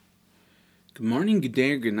Good morning, good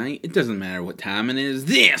day, or good night. It doesn't matter what time it is.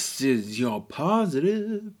 This is your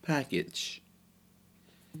positive package.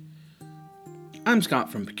 I'm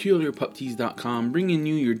Scott from PeculiarPupTees.com, bringing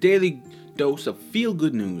you your daily dose of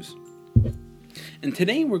feel-good news. And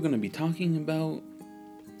today we're going to be talking about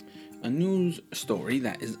a news story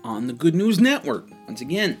that is on the Good News Network. Once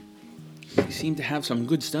again, they seem to have some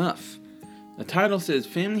good stuff. The title says,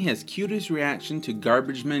 Family has cutest reaction to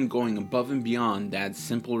garbage men going above and beyond dad's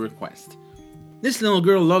simple request. This little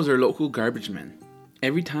girl loves her local garbage men.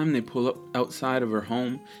 Every time they pull up outside of her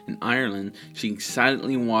home in Ireland, she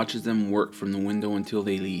excitedly watches them work from the window until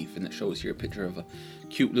they leave. And it shows here a picture of a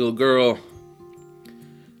cute little girl.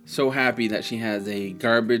 So happy that she has a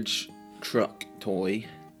garbage truck toy.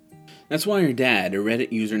 That's why her dad, a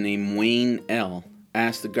Reddit user named Wayne L.,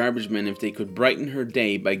 asked the garbage men if they could brighten her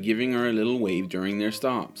day by giving her a little wave during their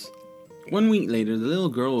stops. 1 week later, the little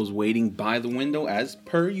girl was waiting by the window as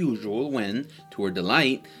per usual when, to her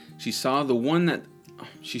delight, she saw that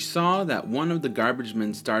one of the garbage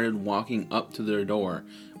men started walking up to their door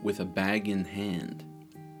with a bag in hand.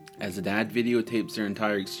 As the dad videotapes their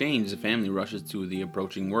entire exchange, the family rushes to the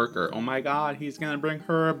approaching worker. Oh my god, he's gonna bring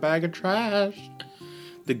her a bag of trash.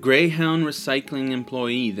 The Greyhound recycling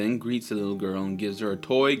employee then greets the little girl and gives her a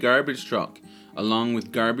toy garbage truck, along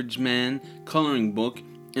with garbage man, coloring book,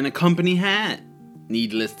 and a company hat.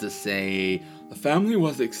 Needless to say, the family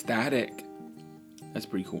was ecstatic. That's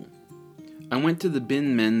pretty cool. I went to the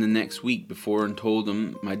bin men the next week before and told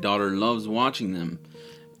them my daughter loves watching them.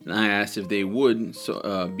 And I asked if they would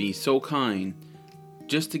be so kind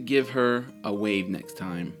just to give her a wave next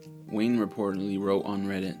time. Wayne reportedly wrote on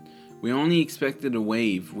Reddit, "We only expected a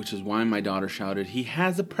wave, which is why my daughter shouted, 'He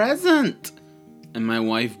has a present!' And my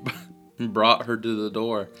wife brought her to the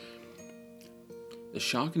door." The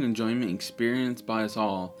shock and enjoyment experienced by us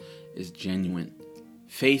all is genuine.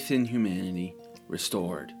 Faith in humanity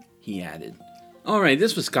restored, he added. Alright,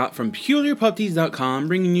 this was Scott from PeculiarPupTees.com,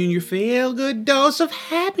 bringing you your feel-good dose of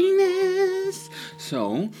happiness.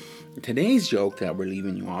 So, today's joke that we're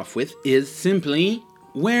leaving you off with is simply,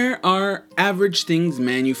 where are average things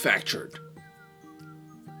manufactured?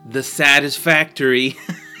 The Satisfactory.